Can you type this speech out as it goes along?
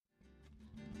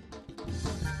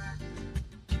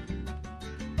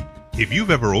If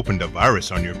you've ever opened a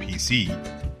virus on your PC,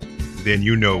 then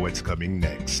you know what's coming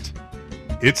next.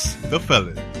 It's The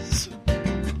Fellas.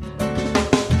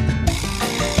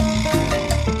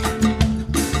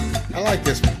 I like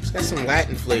this one. It's got some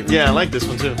Latin flavor. Yeah, I like this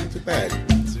one too. Not too bad.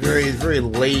 It's very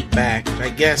laid back, which I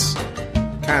guess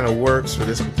kind of works for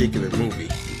this particular movie.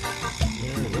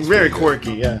 Very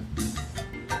quirky, yeah.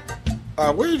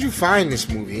 Where did you find this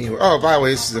movie? Oh, by the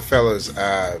way, this is The Fellas.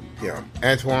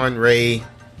 Antoine Ray,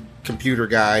 computer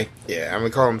guy. Yeah, I'm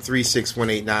gonna call him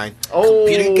 36189. Oh,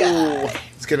 Computer guy.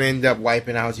 It's gonna end up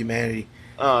wiping out humanity.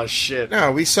 Oh shit.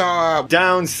 No, we saw.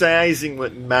 Downsizing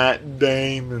with Matt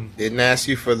Damon. Didn't ask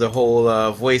you for the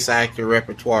whole voice actor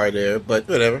repertoire there, but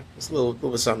whatever. It's a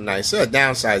little something nice.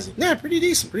 Downsizing. Yeah, pretty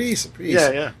decent.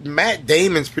 Yeah. Matt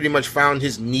Damon's pretty much found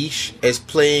his niche as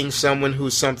playing someone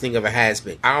who's something of a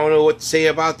has-been. I don't know what to say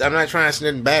about that. I'm not trying to say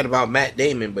nothing bad about Matt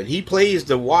Damon, but he plays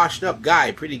the washed-up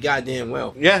guy pretty goddamn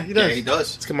well. Yeah, he does. Yeah, he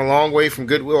does. It's come a long way from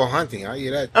Good Will Hunting. I'll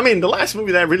hear that. I mean, the last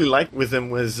movie that I really liked with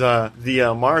him was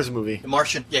the Mars movie. The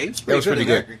Martian. Yeah, he was That was pretty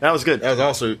good. That was good. That was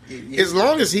also, as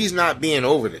long as he's not being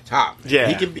over the top. Yeah.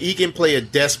 He can play a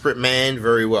desperate man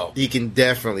very well. He can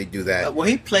definitely do that. Well,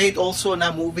 he played also in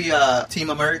that movie,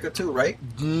 Team America too, right?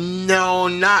 No,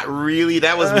 not really.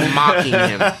 That was mocking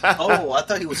him. Oh, I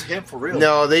thought he was him for real.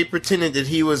 No, they pretended that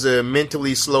he was a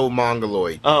mentally slow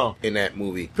mongoloid in that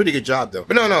movie. Pretty good job, though.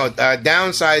 But no.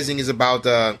 Downsizing is about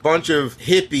a bunch of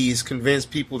hippies convince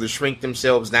people to shrink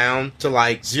themselves down to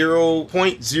like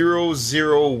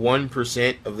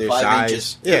 0.001% of their 5 size.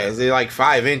 inches. Yeah, they're like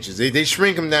 5 inches. They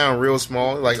shrink them down real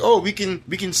small. Like, oh, we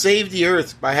can save the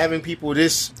earth by having people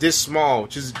this small,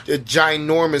 which is a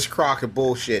ginormous crock of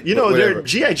bullshit. You but know, whatever. they're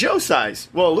G.I. Joe size.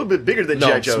 Well, a little bit bigger than No,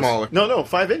 G.I. Joe's. smaller. No,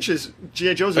 5 inches.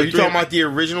 G.I. Joe's Are you talking about the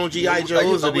original G.I.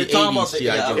 Joes or Are the we talking 80s about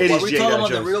G.I. Joes? 80s Are we G.I. talking about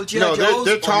Joes. the real G.I. No, Joes?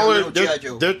 they're or taller. the real G.I.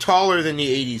 Joe? They're taller than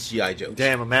the 80s G.I. Joes.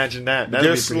 Damn, imagine that. That'd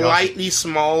They're be pretty slightly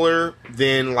smaller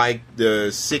than like the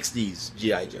 60s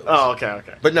G.I. Joes. awesome. Oh,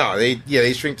 okay. But no,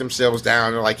 they shrink themselves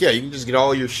down. They're like, yeah, you can just get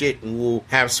all your shit and we'll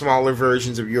have smaller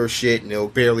versions of your shit and it'll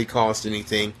barely cost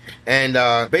anything. And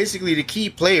basically the key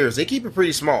players, they keep it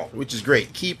pretty small, which is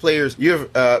great. Key players, you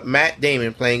have Matt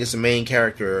Damon playing as the main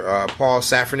character, Paul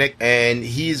Safranek, and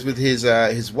he's with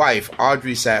his wife,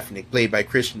 Audrey Safranek, played by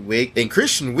Kristen Wiig. And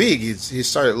Kristen Wiig has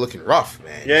started looking rough,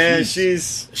 man. Yeah,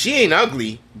 She ain't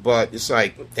ugly, but it's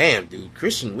like, damn, dude,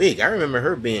 Kristen Wiig, I remember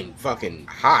her being fucking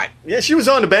hot. Yeah, she was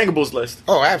on the Bangables list.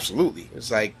 Oh, absolutely.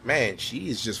 It's like, man, she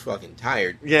is just fucking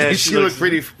tired. Yeah, she looked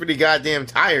pretty goddamn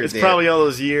tired. It's there. probably all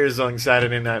those years on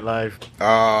Saturday Night Live.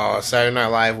 Oh, Saturday Night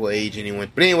Live will age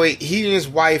anyone. But anyway, he and his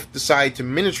wife decide to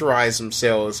miniaturize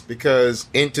themselves because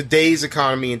in today's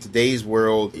economy, in today's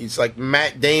world, it's like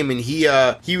Matt Damon, he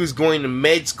was going to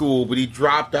med school, but he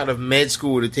dropped out of med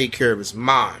school to take care of his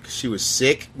mom. She was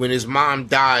sick. When his mom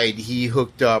died, he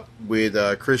hooked up with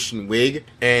Kristen Wiig.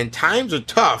 And times are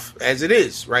tough, as it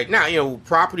is right now. You know,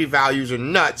 property values are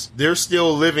nuts. They're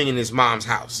still living in his mom's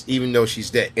house, even though she's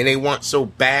dead. And they want so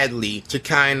badly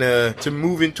to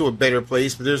move into a better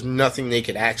place, but there's nothing they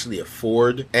could actually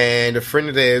afford. And a friend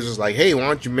of theirs was like, hey, why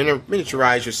don't you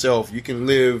miniaturize yourself? You can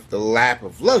live the lap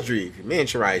of luxury if you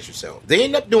miniaturize yourself. They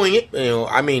end up doing it. You know,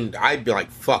 I mean, I'd be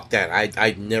like, fuck that.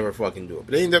 I'd never fucking do it.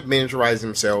 But they end up miniaturizing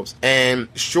themselves. And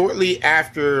shortly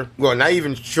after, well, not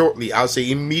even shortly, I'll say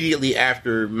immediately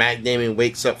after Matt Damon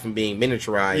wakes up from being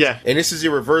miniaturized. Yeah. And this is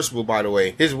irreversible, by the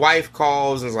way. His wife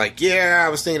calls and is like, yeah, I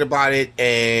was thinking about it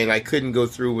and I couldn't go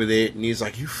through with it. And he's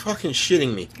like, you fucking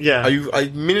shitting me. Yeah. I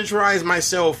miniaturized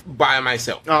myself by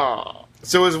myself. Oh.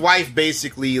 So his wife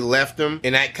basically left him,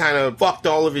 and that kind of fucked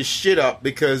all of his shit up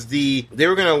because they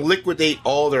were going to liquidate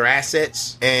all their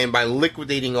assets, and by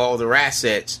liquidating all their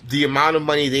assets, the amount of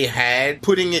money they had,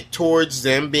 putting it towards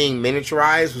them being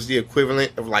miniaturized was the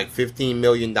equivalent of like $15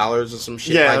 million or some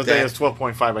shit like that. Yeah, it was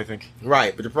 12.5, I think.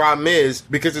 Right, but the problem is,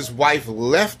 because his wife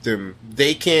left him,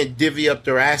 they can't divvy up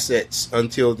their assets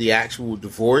until the actual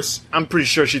divorce. I'm pretty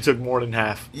sure she took more than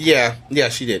half. Yeah,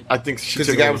 she did. I think she Because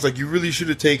took the guy more. was like, you really should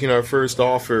have taken our first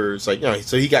offer. It's like, you know,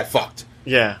 so he got fucked.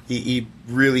 Yeah. He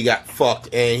really got fucked,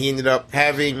 and he ended up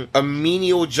having a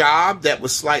menial job that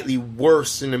was slightly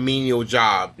worse than the menial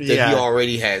job that he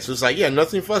already had. So it's like, yeah,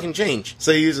 nothing fucking changed.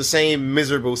 So he was the same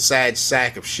miserable, sad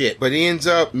sack of shit. But he ends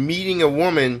up meeting a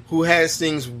woman who has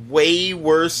things way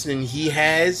worse than he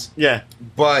has. Yeah.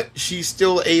 But she's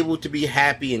still able to be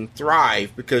happy and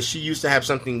thrive because she used to have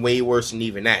something way worse than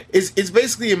even that. It's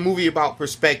basically a movie about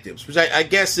perspectives, which I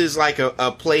guess is like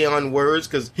a play on words,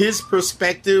 because his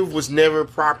perspective was never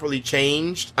properly changed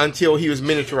changed until he was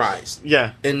miniaturized.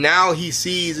 Yeah. And now he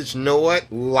sees that, you know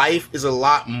what? Life is a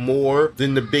lot more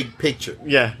than the big picture.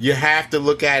 Yeah. You have to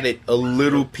look at it a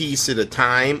little piece at a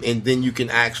time, and then you can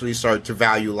actually start to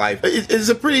value life. It's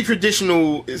a pretty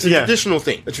traditional, traditional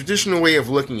thing, a traditional way of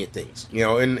looking at things, you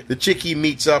know. And the chick he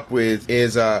meets up with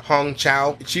is Hong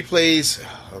Chow. She plays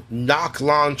Nak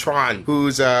Lan Tran,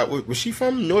 who's was she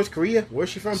from North Korea? Where's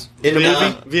she from in the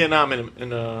movie? Vietnam in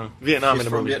Vietnam She's in the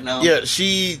from movie. Vietnam. Yeah,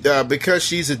 she because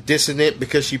she's a dissident,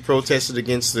 because she protested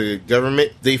against the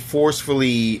government, they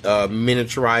forcefully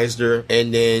miniaturized her,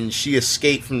 and then she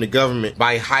escaped from the government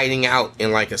by hiding out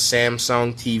in like a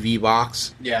Samsung TV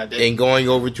box. Yeah, and going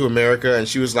over to America, and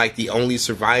she was like the only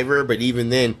survivor. But even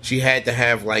then, she had to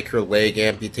have like her leg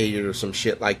amputated or some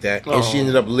shit like that, and she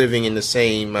ended up living in the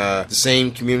same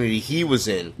community he was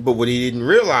in. But what he didn't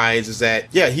realize is that,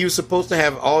 yeah, he was supposed to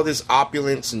have all this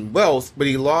opulence and wealth, but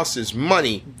he lost his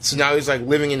money. So now he's like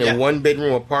living in a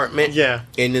 1-bedroom apartment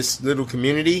in this little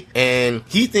community, and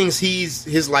he thinks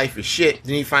his life is shit.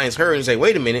 Then he finds her and he's like,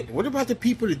 wait a minute, what about the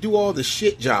people that do all the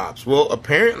shit jobs? Well,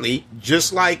 apparently,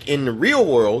 just like in the real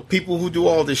world, people who do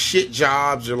all the shit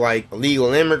jobs are like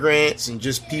illegal immigrants and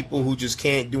just people who just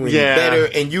can't do any better,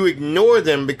 and you ignore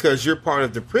them because you're part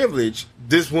of the privilege.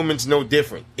 This woman's no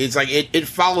different. It's like it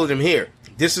followed him here.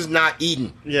 This is not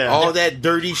Eden. Yeah. All that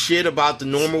dirty shit about the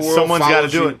normal world. Someone's got to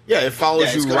do it. Yeah, it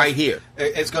follows you right here.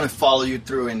 It's going to follow you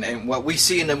through. And what we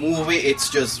see in the movie, it's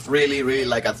just really, really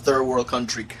like a third world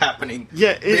country happening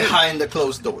behind the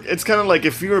closed door. It's kind of like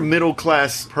if you're a middle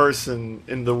class person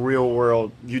in the real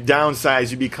world, you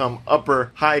downsize, you become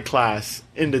upper high class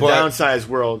in the downsized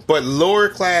world. But lower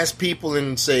class people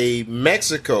in, say,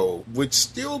 Mexico would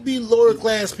still be lower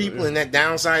class people in that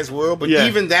downsized world, but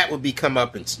even that would be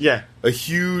comeuppance. Yeah. A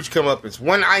huge comeuppance.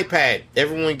 One iPad,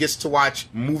 everyone gets to watch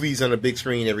movies on a big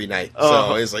screen every night.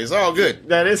 So it's all good.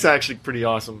 That is actually pretty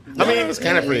awesome. I mean, it's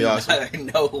kind of pretty awesome. I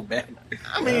know, man.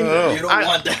 I mean, you don't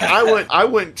want that. I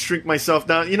wouldn't shrink myself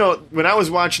down. You know, when I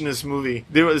was watching this movie,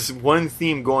 there was one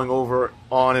theme going over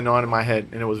on and on in my head,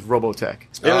 and it was Robotech.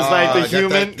 It was like the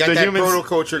human, got that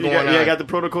proto-culture going on. Yeah, got the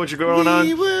proto-culture going on.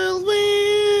 We will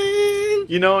win.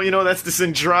 You know, that's the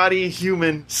Sandrati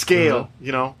human scale.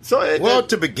 You know, so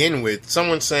to begin with,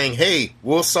 someone saying, "Hey,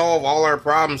 we'll solve all our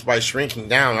problems by shrinking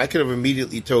down," I could have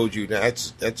immediately told you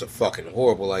that's a fucking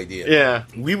horrible idea. Yeah,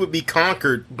 we would be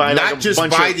conquered by not just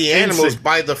by the animals,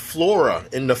 by the flora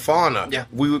and the fauna. Yeah,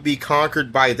 we would be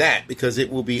conquered by that because it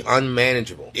will be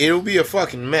unmanageable. It'll be a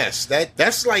fucking mess.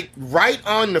 That's like right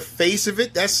on the face of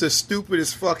it. That's the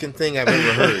stupidest fucking thing I've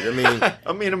ever heard.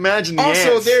 I mean, imagine the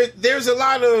also ants. There's a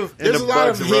lot of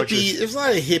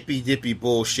hippy dippy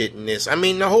bullshit in this. I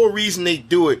mean, the whole reason they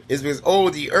do it is because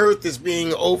the earth is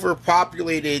being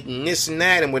overpopulated and this and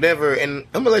that and whatever. And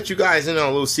I'm gonna let you guys in on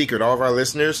a little secret, all of our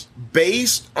listeners.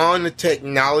 Based on the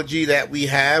technology that we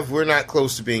have, we're not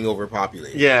close to being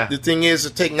overpopulated. Yeah. The thing is,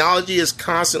 the technology is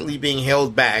constantly being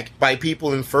held back by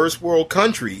people in first world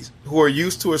countries who are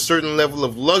used to a certain level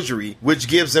of luxury, which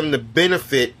gives them the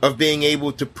benefit of being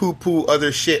able to poo-poo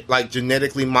other shit like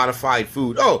genetically modified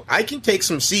food. Oh, I can take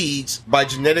some seeds, by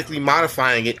genetically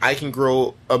modifying it, I can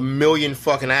grow 1 million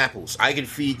fucking apples. I can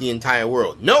feed the entire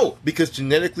world. No, because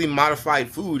genetically modified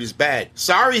food is bad.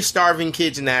 Sorry, starving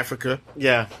kids in Africa.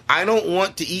 Yeah. I don't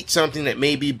want to eat something that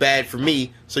may be bad for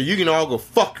me, so you can all go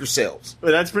fuck yourselves.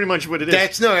 But that's pretty much what it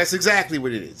is. That's exactly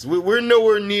what it is. We're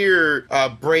nowhere near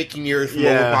breaking the earth from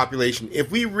overpopulation. If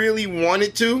we really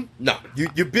wanted to, no.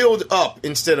 You build up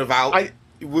instead of out.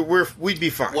 We'd be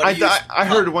fine. I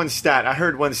heard one stat. I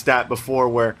heard one stat before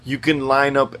where you can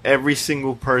line up every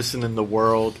single person in the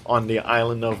world on the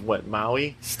island of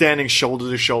Maui, standing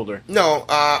shoulder to shoulder. No,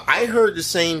 I heard the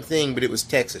same thing, but it was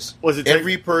Texas. Was it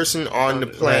every person on the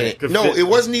planet? No, it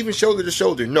wasn't even shoulder to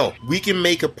shoulder. No, we can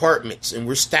make apartments, and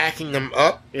we're stacking them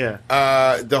up. Yeah.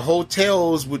 The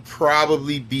hotels would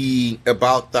probably be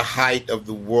about the height of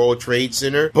the World Trade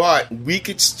Center, but we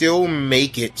could still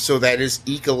make it so that it's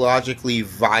ecologically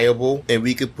viable, and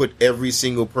we could put every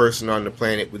single person on the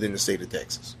planet within the state of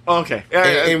Texas. Okay.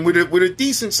 And with a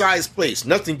decent sized place,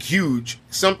 nothing huge,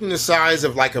 something the size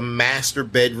of like a master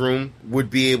bedroom would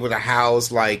be able to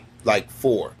house like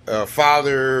 4.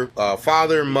 Father,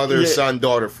 mother, son,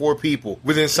 daughter, 4 people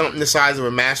within something the size of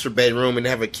a master bedroom, and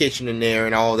have a kitchen in there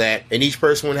and all that. And each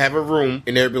person would have a room,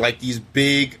 and there'd be like these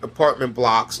big apartment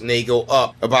blocks, and they go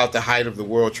up about the height of the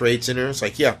World Trade Center. It's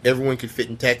like, yeah, everyone could fit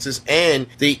in Texas. And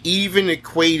they even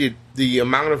equated the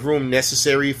amount of room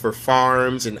necessary for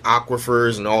farms and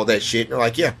aquifers and all that shit. And they're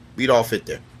like, yeah, we'd all fit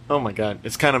there. Oh my god,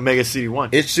 it's kind of Mega City 1.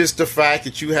 It's just the fact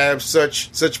that you have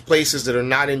such places that are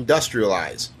not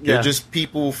industrialized. They're just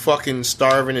people fucking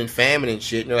starving and famine and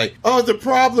shit. And they're like, oh, the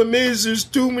problem is there's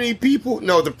too many people.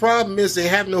 No, the problem is they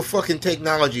have no fucking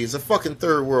technology. It's a fucking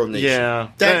third world nation. Yeah.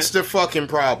 That's the fucking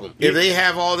problem. If they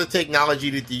have all the technology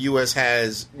that the U.S.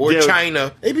 has, or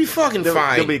China, they'd be fucking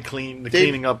fine. They'll be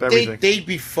cleaning up everything. They'd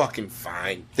be fucking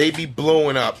fine. They'd be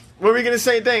blowing up. What were we going to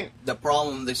say, Dang? The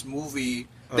problem in this movie,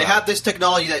 they have this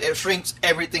technology that it shrinks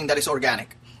everything that is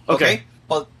organic. Okay?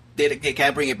 But they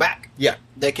can't bring it back. Yeah.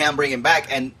 They can't bring it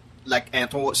back. And like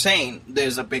Anton was saying,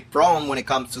 there's a big problem when it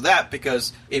comes to that,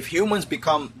 because if humans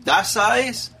become that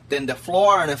size, then the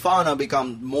flora and the fauna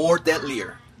become more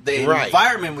deadlier. The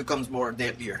environment becomes more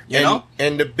deadlier, you know?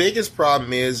 And the biggest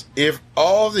problem is, if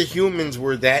all the humans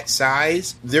were that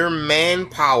size, their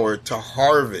manpower to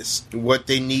harvest what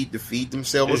they need to feed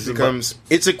themselves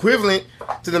it's equivalent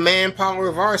to the manpower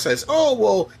of our size. Oh,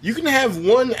 well, you can have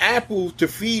one apple to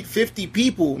feed 50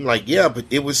 people. I'm like, yeah, but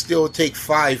it would still take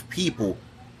 5 people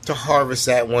to harvest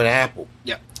that one apple.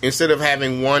 Yeah. Instead of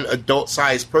having one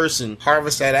adult-sized person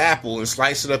harvest that apple and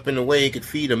slice it up in a way it could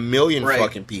feed 1 million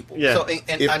fucking people. Yeah. So,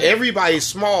 if everybody's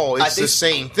small, it's the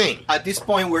same thing. At this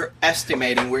point,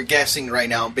 we're guessing right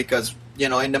now, because, you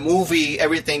know, in the movie,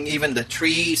 everything, even the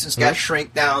trees and stuff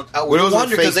shrink down. We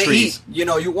wonder because they eat. You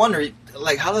know, you wonder,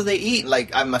 like, how do they eat? Like,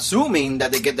 I'm assuming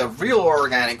that they get the real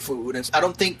organic food. And I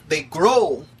don't think they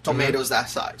grow tomatoes that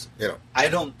size. Yeah. I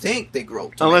don't think they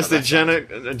grow tomatoes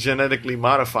unless they genetically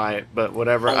modify it, but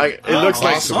whatever. It looks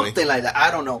like something like that. I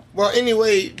don't know. Well,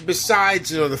 anyway,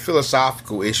 besides, you know, the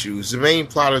philosophical issues, the main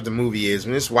plot of the movie is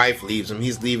when his wife leaves him,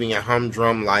 he's leaving a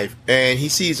humdrum life, and he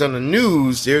sees on the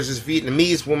news there's this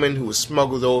Vietnamese woman who was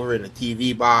smuggled over in a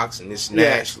TV box, and this and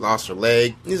that, she lost her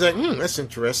leg. And he's like, that's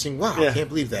interesting. Wow, I can't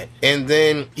believe that. And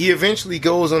then he eventually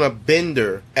goes on a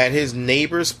bender at his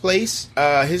neighbor's place.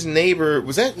 His neighbor,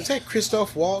 was that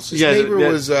Christoph Waltz? His neighbor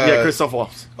was Christoph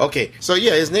Waltz. Okay, so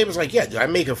his neighbor's like, I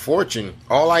make a fortune.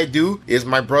 All I do is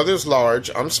my brother's large,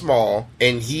 I'm small,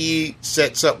 and he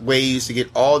sets up ways to get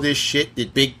all this shit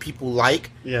that big people like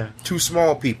to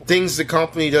small people. Things the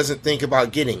company doesn't think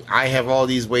about getting. I have all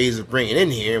these ways of bringing in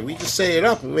here, and we just set it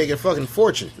up and make a fucking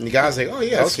fortune. And the guy's like,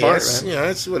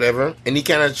 that's whatever. And he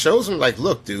kind of shows him, like,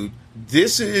 look, dude,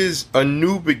 this is a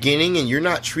new beginning, and you're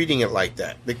not treating it like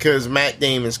that, because Matt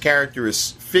Damon's character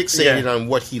is fixated on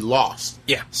what he lost.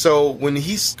 Yeah. So when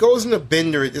he goes in a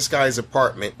bender at this guy's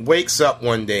apartment, wakes up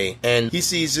one day, and he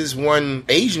sees this one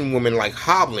Asian woman like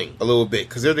hobbling a little bit,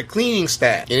 because they're the cleaning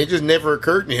staff. And it just never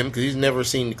occurred to him, because he's never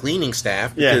seen the cleaning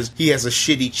staff, because he has a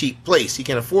shitty, cheap place. He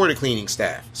can afford a cleaning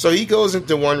staff. So he goes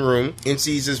into one room and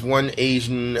sees this one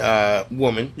Asian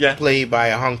woman, played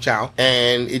by Hong Chow,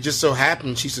 and it just so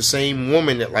happens she's the same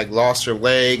woman that like lost her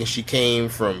leg, and she came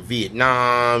from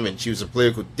Vietnam, and she was a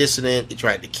political dissident. They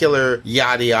tried to kill her,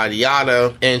 yada yada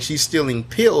yada, and she's stealing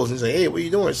pills. And he's like, hey, what are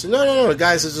you doing? She said, no. The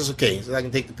guy says it's okay. He says, I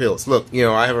can take the pills. Look,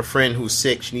 I have a friend who's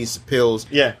sick. She needs the pills.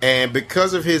 Yeah. And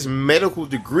because of his medical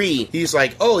degree, he's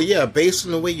like, oh yeah, based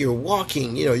on the way you're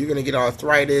walking, you're gonna get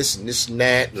arthritis and this and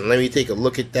that. And let me take a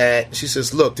look at that. She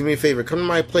says, look, do me a favor, come to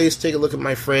my place, take a look at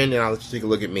my friend, and I'll let you take a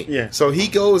look at me. Yeah. So he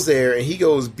goes there, and he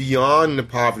goes beyond the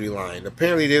poverty line.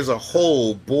 Apparently there's a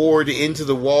hole bored into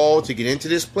the wall to get into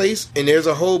this place, and there's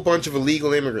a whole bunch of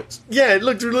illegal immigrants. Yeah, it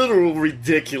looked a little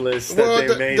ridiculous that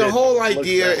they made it. The whole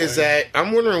idea is that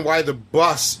I'm wondering why the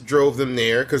bus drove them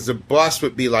there, because the bus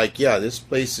would be like, this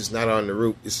place is not on the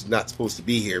route. This is not supposed to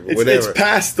be here, but whatever. It's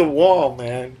past the wall,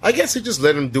 man. I guess they just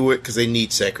let them do it because they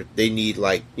need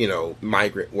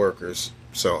migrant workers.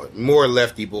 So, more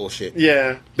lefty bullshit.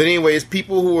 Yeah. But anyways,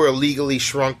 people who are illegally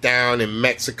shrunk down in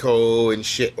Mexico and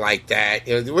shit like that.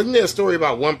 Wasn't there a story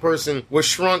about one person was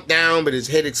shrunk down, but his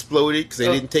head exploded because they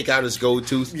didn't take out his gold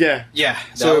tooth? Yeah. Yeah.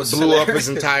 So it blew up his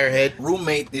entire head.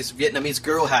 Roommate this Vietnamese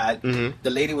girl had. Mm-hmm. The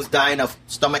lady was dying of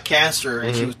stomach cancer,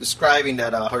 and she was describing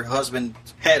that her husband's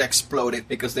head exploded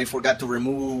because they forgot to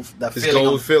remove the his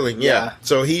gold filling. Yeah.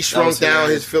 So he shrunk down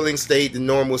hilarious. His filling stayed the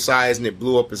normal size, and it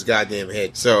blew up his goddamn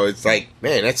head. So it's like,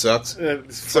 man, that sucks.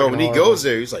 So when he goes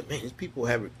there, he's like, man, these people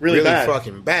have it really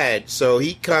fucking bad. So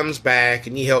he comes back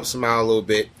and he helps him out a little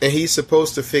bit. And he's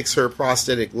supposed to fix her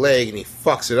prosthetic leg, and he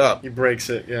fucks it up. He breaks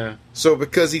it, yeah. So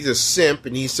because he's a simp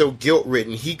and he's so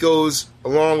guilt-ridden, he goes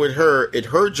along with her at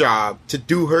her job to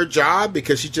do her job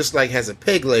because she just like has a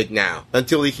peg leg now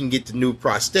until he can get the new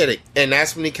prosthetic. And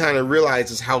that's when he kind of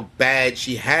realizes how bad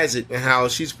she has it and how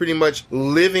she's pretty much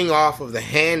living off of the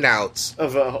handouts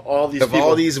of all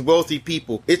these wealthy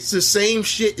people. It's the same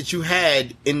shit that you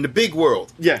had in the big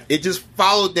world. Yeah. It just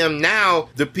followed them. Now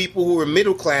the people who were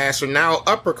middle class are now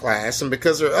upper class, and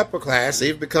because they're upper class,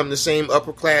 they've become the same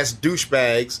upper class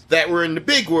douchebags that were in the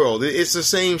big world. It's the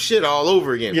same shit all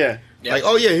over again. Yeah. Yeah. Like,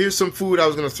 oh yeah, here's some food I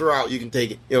was gonna throw out. You can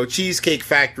take it. You know, Cheesecake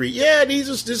Factory. Yeah, this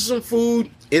is some food.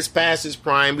 It's past its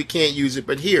prime. We can't use it,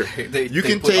 but here you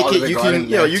can take it. You can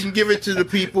you can give it to the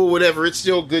people. Whatever. It's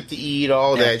still good to eat.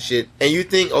 All that shit. And you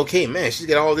think, okay, man, she's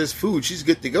got all this food. She's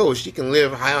good to go. She can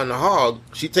live high on the hog.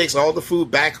 She takes all the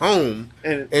food back home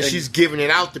and she's giving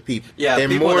it out to people. Yeah, and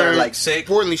people more that are like sick.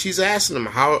 Importantly, she's asking them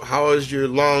how is your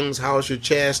lungs, how is your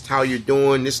chest, how you're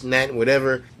doing, this and that and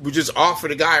whatever. We just offer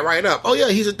the guy right up. Oh yeah,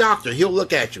 he's a doctor. He'll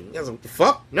look at you. I was like, what the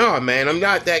fuck? No, man, I'm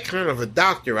not that kind of a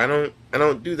doctor. I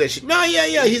don't do that shit. No,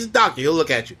 yeah, he's a doctor. He'll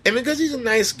look at you. And because he's a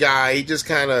nice guy, he just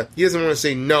kind of, he doesn't want to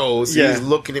say no, so he's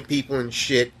looking at people and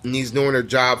shit, and he's doing their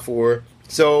job for her.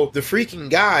 So the freaking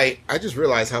guy, I just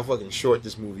realized how fucking short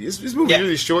this movie is. This movie is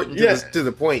really short and to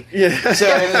the point. Yeah. So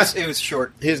it was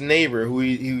short. His neighbor, who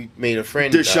he made a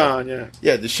friend, Deshaun,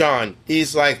 Deshaun.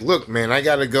 He's like, look, man, I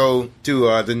gotta go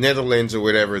to the Netherlands or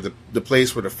whatever, the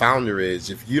place where the founder is.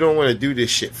 If you don't want to do this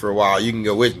shit for a while, you can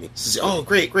go with me. He says, oh,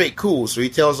 great, cool. So he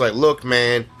tells like, look,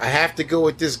 man, I have to go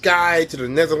with this guy to the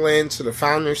Netherlands to the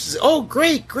founder. She says, oh,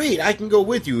 great, I can go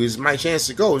with you. It's my chance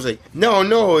to go. He's like,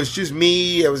 no, it's just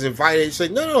me. I was invited. She's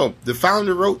like, no. The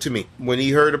founder wrote to me when he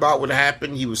heard about what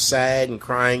happened. He was sad and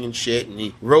crying and shit, and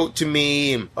he wrote to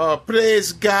me and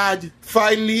praise God,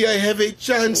 finally I have a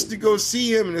chance to go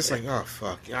see him. And it's like, oh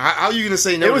fuck, how are you gonna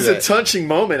say no? It was to that? A touching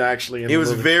moment, actually. It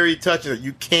was very touching.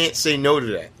 You can't say no to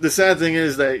that. The sad thing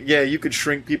is that you could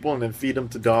shrink people and then feed them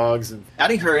to dogs. And I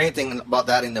didn't hear anything about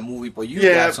that in the movie, but you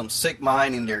got some sick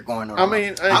mind in there going on. I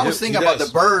mean, I was thinking about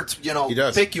the birds,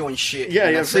 pick you and shit. Yeah,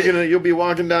 you're thinking you'll be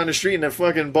walking down the street and a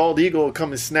fucking bald eagle will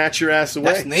come and snatch your ass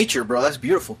away. That's nature, bro. That's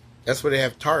beautiful. That's where they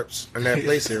have tarps in that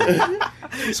place area.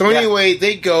 So anyway,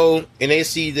 they go and they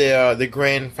see the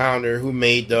grand founder who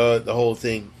made the whole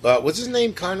thing. What's his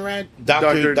name? Conrad?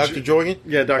 Dr. Jorgen?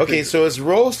 Yeah, Dr. Okay, so it's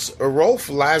Rolf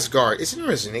Lassgard. It's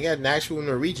interesting. They got an actual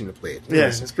Norwegian to play it. Yeah,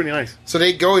 it's pretty nice. So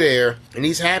they go there, and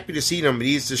he's happy to see them, but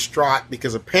he's distraught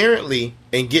because apparently,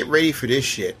 and get ready for this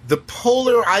shit, the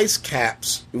polar ice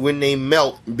caps, when they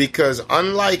melt, because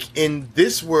unlike in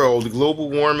this world, global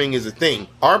warming is a thing,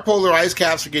 our polar ice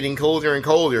caps are getting colder and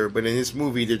colder, but in this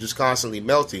movie, they're just constantly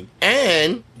melting.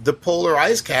 And the polar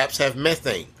ice caps have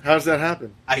methane. How does that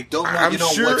happen? I don't know. I'm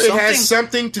sure it has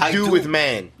something to do with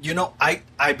man.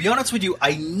 I be honest with you,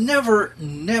 I never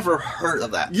heard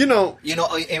of that.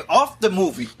 Off the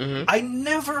movie, I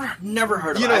never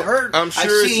heard of it. I'm sure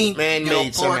I've seen, it's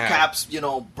man-made polar somehow. caps,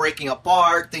 breaking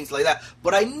apart, things like that.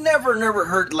 But I never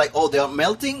heard like, oh, they're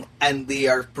melting and they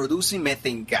are producing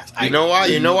methane gas. You know why?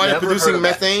 They're producing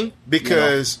methane?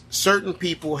 Because certain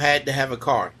people had to have a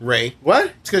car.Ray. What?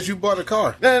 It's because you bought a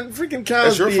car. Man, freaking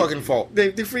cows. That's your fucking fault.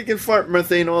 They freaking fart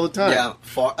methane all the time. Yeah.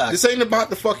 This ain't about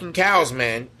the fucking cows,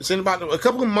 man. This ain't about a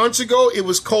couple of months ago, it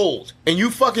was cold. And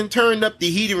you fucking turned up the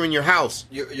heater in your house.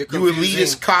 You're you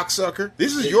elitist cocksucker.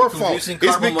 This is your fault.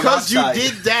 It's because you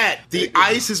did that. The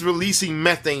ice is releasing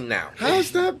methane now. How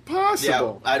is that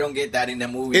possible? Yeah, I don't get that in the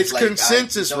movie. It's like,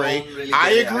 consensus, Ray. Really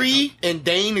I agree, and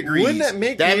Dane agrees. Wouldn't that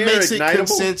make that the air makes ignitable? It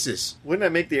consensus. Wouldn't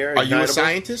that make the air ignitable? Are you a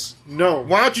scientist? No.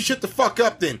 Why don't you shut the fuck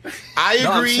up then? I agree.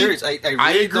 No, I'm serious. I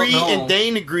really agree, don't know. and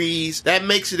Dane agrees. That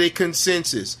makes it a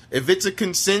consensus. If it's a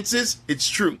consensus, it's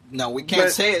true. No, we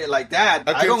can't say it like that.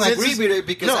 I don't agree with it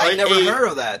because I never heard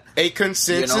of that. A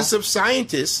consensus of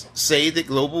scientists say that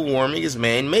global warming is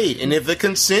man-made, and if the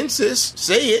consensus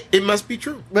say it, it must be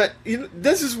true. But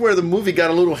this is where the movie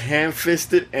got a little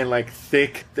ham-fisted and like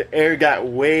thick. The air got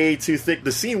way too thick.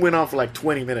 The scene went on for like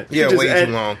 20 minutes. Yeah, way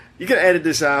too long. You could edit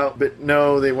this out, but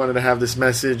no, they wanted to have this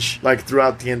message like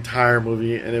throughout the entire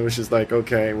movie, and it was just like,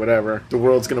 okay, whatever. The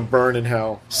world's gonna burn in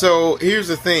hell. So here's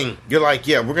the thing. You're like,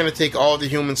 yeah, we're gonna take all the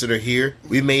humans that are here.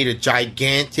 We made a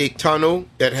gigantic tunnel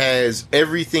that has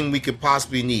everything we could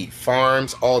possibly need.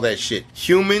 Farms, all that shit.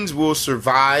 Humans will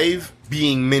survive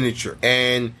being miniature.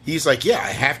 And he's like, yeah,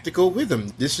 I have to go with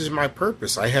him. This is my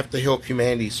purpose. I have to help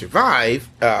humanity survive.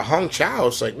 Hong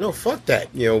Chau's like, no, fuck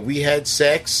that. We had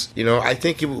sex. I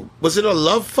think was it a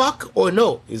love fuck or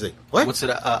no? He's like, what? Was it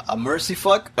a mercy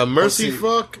fuck? A mercy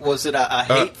fuck? Was it a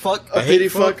hate fuck? A pity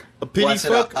fuck? A pity What's it,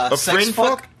 fuck? a A sex friend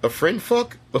fuck? A friend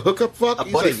fuck? A hookup fuck? A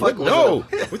He's buddy like, fuck? what? No.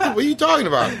 What are you talking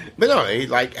about? But no, they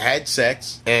like had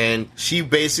sex, and she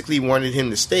basically wanted him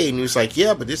to stay, and he was like,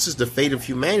 yeah, but this is the fate of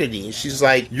humanity. And she's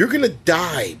like, you're gonna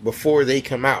die before they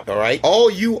come out, all right?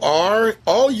 All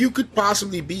you could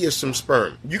possibly be is some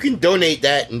sperm. You can donate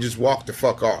that and just walk the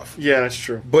fuck off. Yeah, that's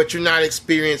true. But you're not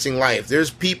experiencing life. There's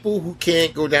people who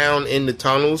can't go down in the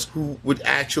tunnels who would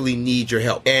actually need your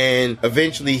help. And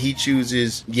eventually he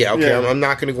chooses, I'm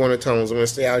not going to go in the tunnels. I'm going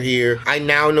to stay out here. I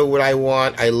now know what I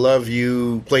want. I love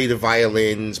you. Play the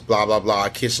violins, blah, blah, blah.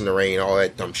 Kiss in the rain, all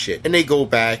that dumb shit. And they go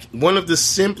back. One of the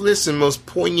simplest and most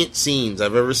poignant scenes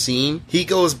I've ever seen. He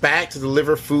goes back to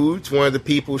deliver food to one of the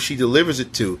people she delivers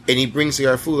it to. And he brings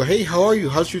her food. Like, hey, how are you?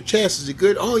 How's your chest? Is it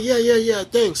good? Oh, yeah.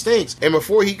 Thanks. And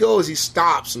before he goes, he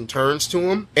stops and turns to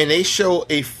him. And they show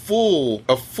a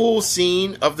full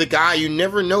scene of the guy you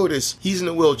never notice. He's in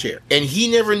a wheelchair. And he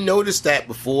never noticed that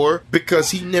before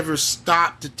because he never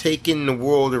stopped to take in the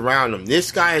world around him.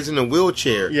 This guy is in a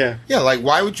wheelchair. Yeah. Yeah, like,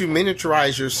 why would you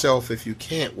miniaturize yourself if you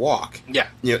can't walk? Yeah.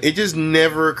 You know, it just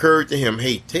never occurred to him,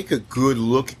 hey, take a good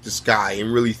look at this guy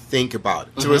and really think about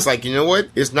it. So it's like, you know what?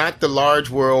 It's not the large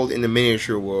world and the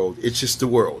miniature world. It's just the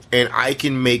world. And I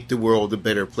can make the world a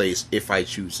better place if I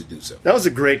choose to do so. That was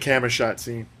a great camera shot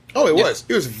scene. Oh, it was.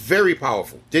 It was very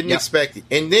powerful. Didn't expect it.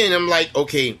 And then I'm like,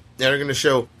 okay, now they're going to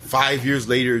show 5 years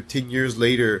later, 10 years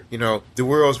later, you know, the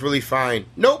world's really fine.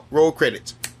 Nope. Roll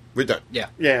credits. We're done. Yeah.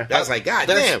 I was like, God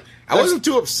damn. I wasn't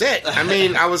too upset. I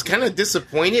mean, I was kind of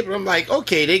disappointed, but I'm like,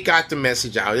 okay, they got the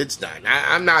message out. It's done.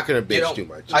 I'm not going to bitch too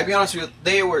much. I'll be honest with you,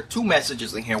 there were two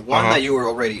messages in here. One that you were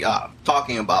already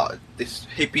talking about, this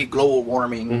hippie global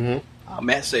warming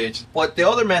message. But the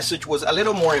other message was a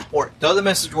little more important. The other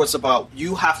message was about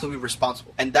you have to be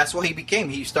responsible. And that's what he became.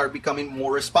 He started becoming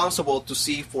more responsible to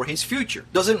see for his future.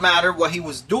 Doesn't matter what he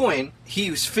was doing. He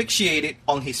was fixated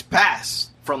on his past.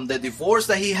 From the divorce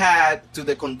that he had to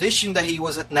the condition that he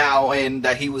was at now and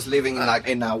that he was living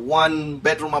in a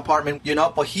one-bedroom apartment, you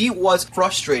know, but he was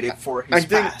frustrated for his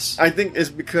past. I think it's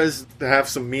because to have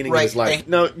some meaning in his life.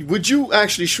 Now, would you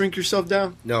actually shrink yourself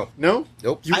down? No. No?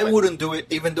 Nope. I wouldn't do it,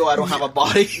 even though I don't have a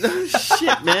body.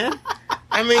 Shit, man.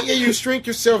 I mean, yeah, you shrink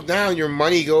yourself down, your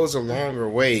money goes a longer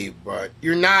way, but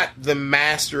you're not the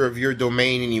master of your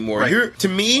domain anymore. Right. You're, to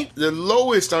me, the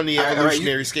lowest on the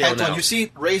evolutionary scale Antoine, now. you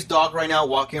see Ray's dog right now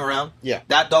walking around? Yeah.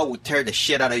 That dog would tear the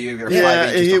shit out of you if you're 5 Yeah,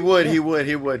 inches. he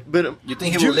would. But you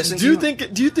think he would listen to you? you?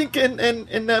 Do you think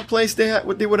in that place they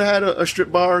would have had a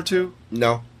strip bar or two?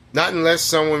 No. Not unless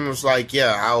someone was like,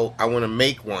 yeah, I want to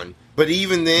make one. But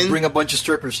even then, bring a bunch of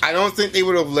strippers. I don't think they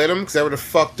would have let them because that would have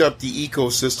fucked up the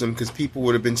ecosystem because people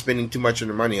would have been spending too much of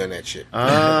their money on that shit.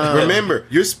 Remember,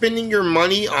 you're spending your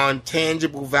money on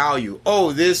tangible value.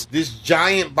 Oh, this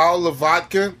giant bottle of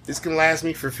vodka, this can last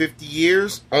me for 50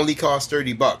 years, only costs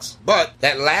 $30. But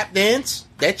that lap dance,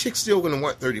 that chick's still going to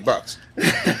want $30. You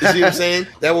see what I'm saying?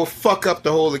 That will fuck up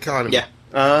the whole economy. Yeah.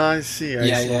 I see.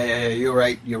 Yeah. You're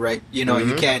right. You know,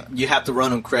 you can't. You have to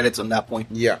run on credits on that point.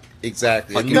 Yeah,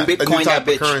 exactly. Fucking Bitcoin, a new type that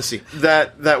bitch. of currency.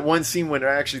 That one scene when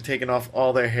they're actually taking off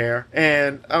all their hair,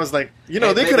 and I was like, you know,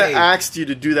 Hey, they could have asked you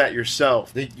to do that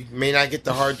yourself. You may not get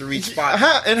the hard to reach spot.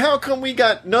 How come we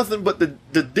got nothing but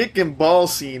the dick and ball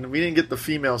scene? We didn't get the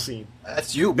female scene.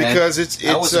 That's you, man. Because it's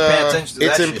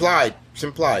implied. It's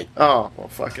implied. Oh, well,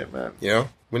 fuck it, man. You know?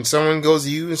 When someone goes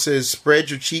to you and says, spread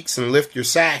your cheeks and lift your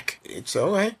sack, it's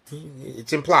all right.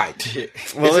 It's implied.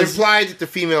 Well, it's implied that the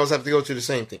females have to go through the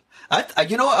same thing.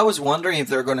 I was wondering if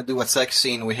they're going to do a sex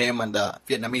scene with him and the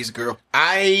Vietnamese girl.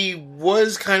 I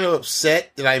was kind of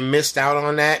upset that I missed out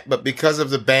on that, but because of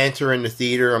the banter in the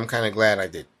theater, I'm kind of glad I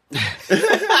did.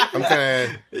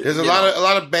 There's a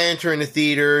lot of banter in the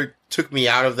theater, took me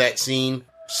out of that scene.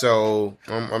 So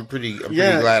I'm pretty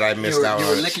glad I missed out on it.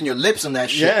 You were licking your lips on that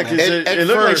shit. Yeah, because it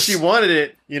looked like she wanted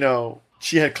it. You know,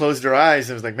 she had closed her eyes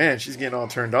and was like, "Man, she's getting all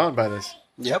turned on by this."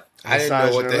 Yep. I didn't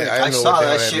know what I saw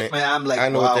that shit, man. I'm like, I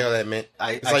know what the hell that meant.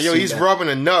 It's like, yo, he's rubbing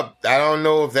a nub. I don't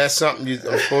know if that's something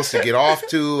I'm supposed to get off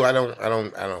to. I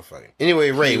don't fucking.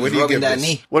 Anyway, Ray, what do you give this?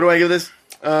 Knee. What do I give this?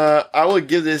 I would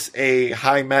give this a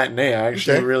high matinee. I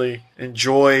actually really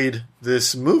enjoyed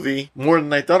this movie more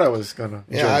than I thought I was gonna.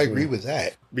 Yeah, I agree with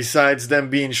that. Besides them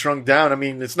being shrunk down, I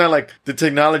mean, it's not like the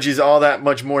technology is all that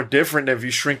much more different if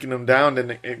you're shrinking them down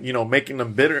than, you know, making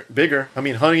them bigger. I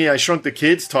mean, Honey, I Shrunk the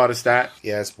Kids taught us that.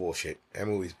 Yeah, that's bullshit. That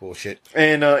movie's bullshit.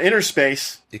 And Inner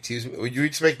Space. Excuse me? Would you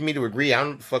expect me to agree? I don't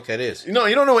know what the fuck that is. No,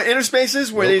 you don't know what Inner Space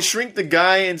is? Where they shrink the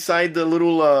guy inside the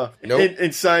little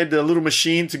inside the little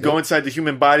machine to go inside the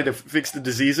human body to fix the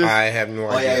diseases? I have no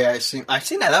idea. Oh, yeah, I've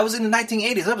seen that. That was in in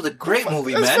 1980s. That was a great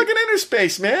movie, That's man. fucking Inner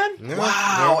Space, man. Yeah,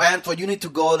 Wow, yeah. Antoine, you need to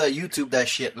go to YouTube that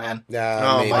shit, man. Nah,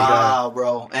 Oh, maybe. my God. Wow,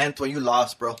 bro. Antoine, you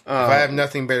lost, bro. If I have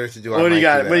nothing better to do, I What do might you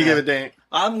got? that. What do you give it, Dane?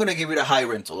 I'm going to give it a high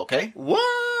rental, okay? What?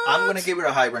 I'm going to give it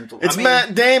a high rental. It's I mean,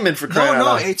 Matt Damon for crying out No,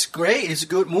 loud. it's great. It's a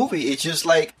good movie. It's just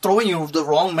like throwing you the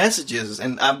wrong messages,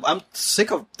 and I'm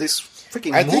sick of this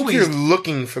freaking I think movies. you're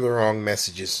looking for the wrong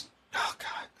messages. Oh God.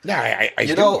 No, I You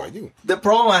do. know, I do. the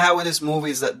problem I have with this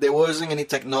movie is that there wasn't any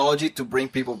technology to bring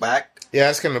people back. Yeah,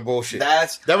 that's kind of bullshit.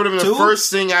 That would have been two- the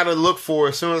first thing I'd have looked for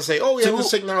as soon as I say, oh, we have two- this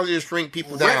technology to shrink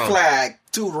people Red down. flag,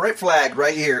 red flag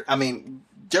right here. I mean,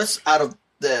 just out of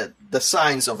the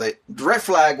signs of it, the red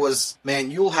flag was, man,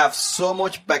 you'll have so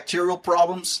much bacterial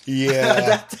problems.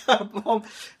 Yeah.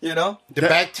 You know, The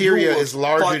bacteria You will is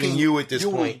larger fucking- than you at this you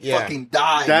will point. Yeah. fucking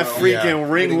die. That bro. freaking Yeah.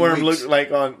 ringworm Within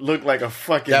looked like a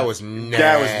fucking. That was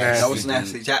That was nasty. nasty. That was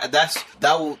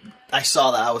nasty. I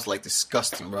saw that. I was like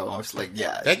disgusting, bro. I was like,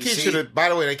 yeah. That you kid see? should have, by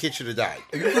the way, that kid should have died.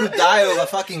 You could have died of a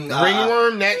fucking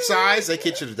Ringworm that size, that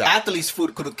kid should have died. athlete's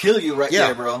foot could have killed you right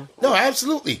there, bro. No,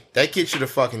 absolutely. That kid should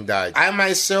have fucking died. I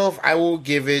myself, I will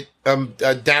give it a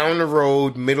down the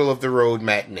road, middle of the road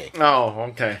matinee. Oh,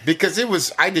 okay. Because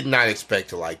I did not expect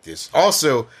to like this.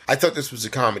 Also, I thought this was a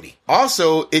comedy.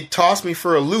 Also, it tossed me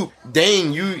for a loop.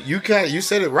 Dane, you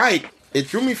said it right. It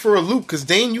threw me for a loop because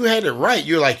Dane, you had it right.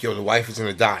 You're like, yo, the wife is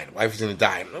gonna die. The wife is gonna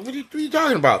die. What are you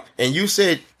talking about? And you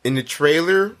said in the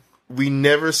trailer we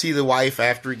never see the wife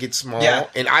after he gets small. Yeah.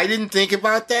 And I didn't think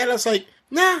about that. I was like,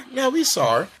 nah, we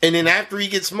saw her. And then after he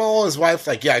gets small, his wife's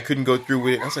like, yeah, I couldn't go through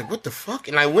with it. I was like, what the fuck?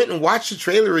 And I went and watched the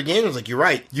trailer again. I was like, you're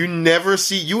right. You never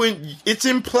see it's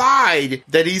implied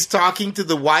that he's talking to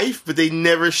the wife, but they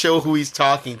never show who he's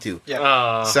talking to.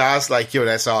 Yeah. So I was like, yo,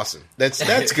 that's awesome.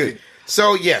 That's good.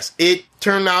 So yes, it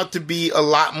turned out to be a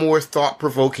lot more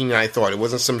thought-provoking than I thought. It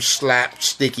wasn't some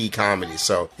slapsticky comedy,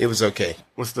 so it was okay.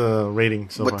 What's the rating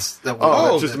so What's far? the-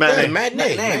 Oh, it's just matinee.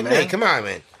 Matinee, man. Come on,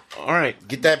 man. All right.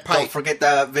 Get that Don't pipe. forget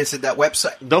to visit that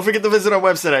website. Don't forget to visit our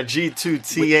website at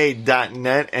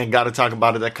g2ta.net and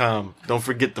gottatalkaboutit.com. Don't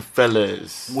forget the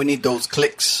fellas. We need those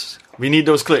clicks. We need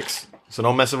those clicks, so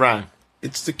don't mess around.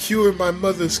 It's the cure of my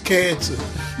mother's cancer.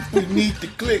 We need the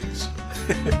clicks.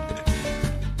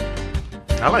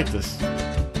 I like this.